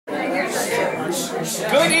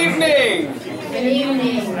Good evening. Good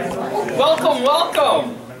evening. Welcome,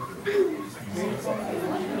 welcome.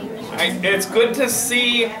 It's good to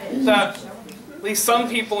see that at least some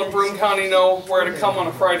people in Broome County know where to come on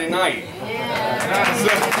a Friday night.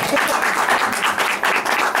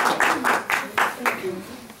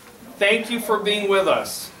 Thank you for being with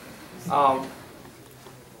us.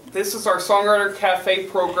 This is our Songwriter Cafe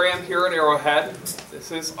program here at Arrowhead.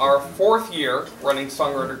 This is our 4th year running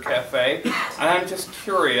Songwriter Cafe, and I'm just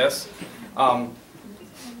curious, how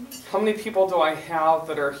many people do I have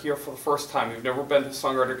that are here for the first time who've never been to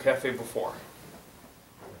Songwriter Cafe before?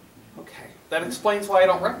 Okay, that explains why I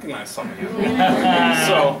don't recognize some of you.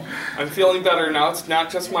 So, I'm feeling better now. It's not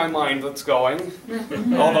just my mind that's going,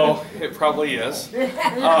 although it probably is.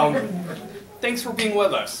 Thanks for being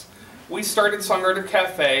with us. We started Songwriter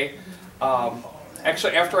Cafe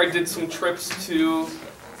actually after I did some trips to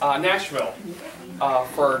Nashville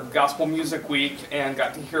for Gospel Music Week and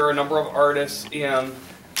got to hear a number of artists in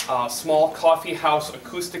small coffee house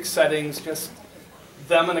acoustic settings, just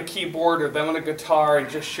them and a keyboard or them and a guitar, and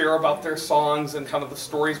just share about their songs and kind of the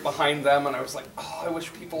stories behind them. And I was like, oh, I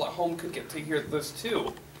wish people at home could get to hear this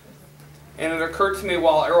too. And it occurred to me,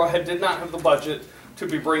 while Arrowhead did not have the budget to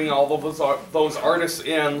be bringing all of those artists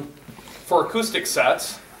in for acoustic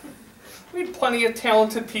sets, we had plenty of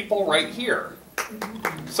talented people right here.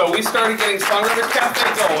 So we started getting Songwriter Cafe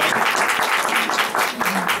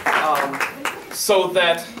going so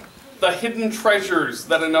that the hidden treasures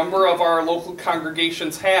that a number of our local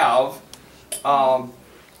congregations have got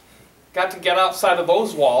to get outside of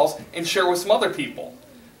those walls and share with some other people.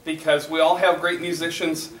 Because we all have great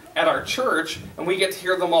musicians at our church, and we get to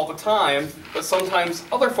hear them all the time, but sometimes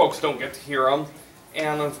other folks don't get to hear them,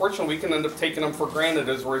 and unfortunately we can end up taking them for granted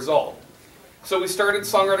as a result. So we started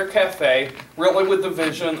Songwriter Cafe really with the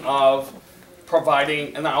vision of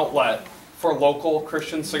providing an outlet for local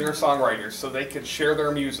Christian singer-songwriters so they could share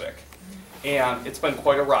their music. And it's been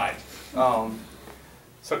quite a ride.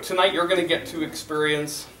 So tonight you're going to get to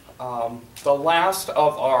experience the last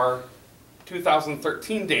of our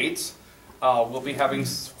 2013 dates. We'll be having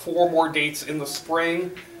 4 more dates in the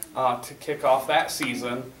spring to kick off that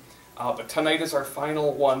season. But tonight is our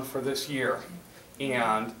final one for this year.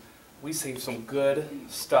 And we saved some good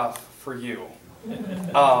stuff for you.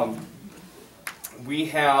 We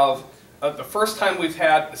have, the first time we've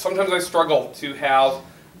had, sometimes I struggle to have,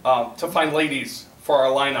 to find ladies for our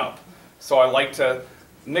lineup. So I like to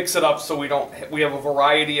mix it up so we have a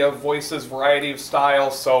variety of voices, variety of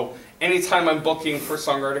styles. So anytime I'm booking for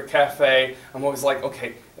Songwriter Cafe, I'm always like,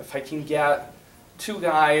 okay, if I can get 2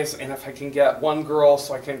 guys and if I can get 1 girl,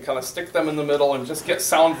 so I can kind of stick them in the middle and just get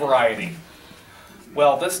sound variety.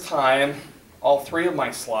 Well, this time, all 3 of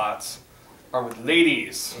my slots are with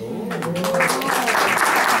ladies. So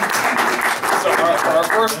for our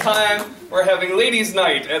first time, we're having ladies'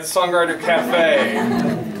 night at Songwriter Cafe.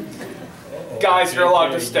 Guys, you're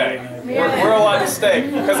allowed to stay. We're allowed to stay,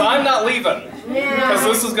 because I'm not leaving, because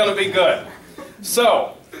this is going to be good.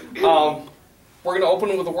 So, we're going to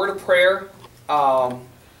open with a word of prayer.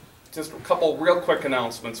 Just a couple real quick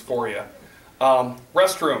announcements for you.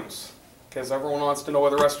 Restrooms, because everyone wants to know where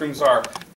the restrooms are.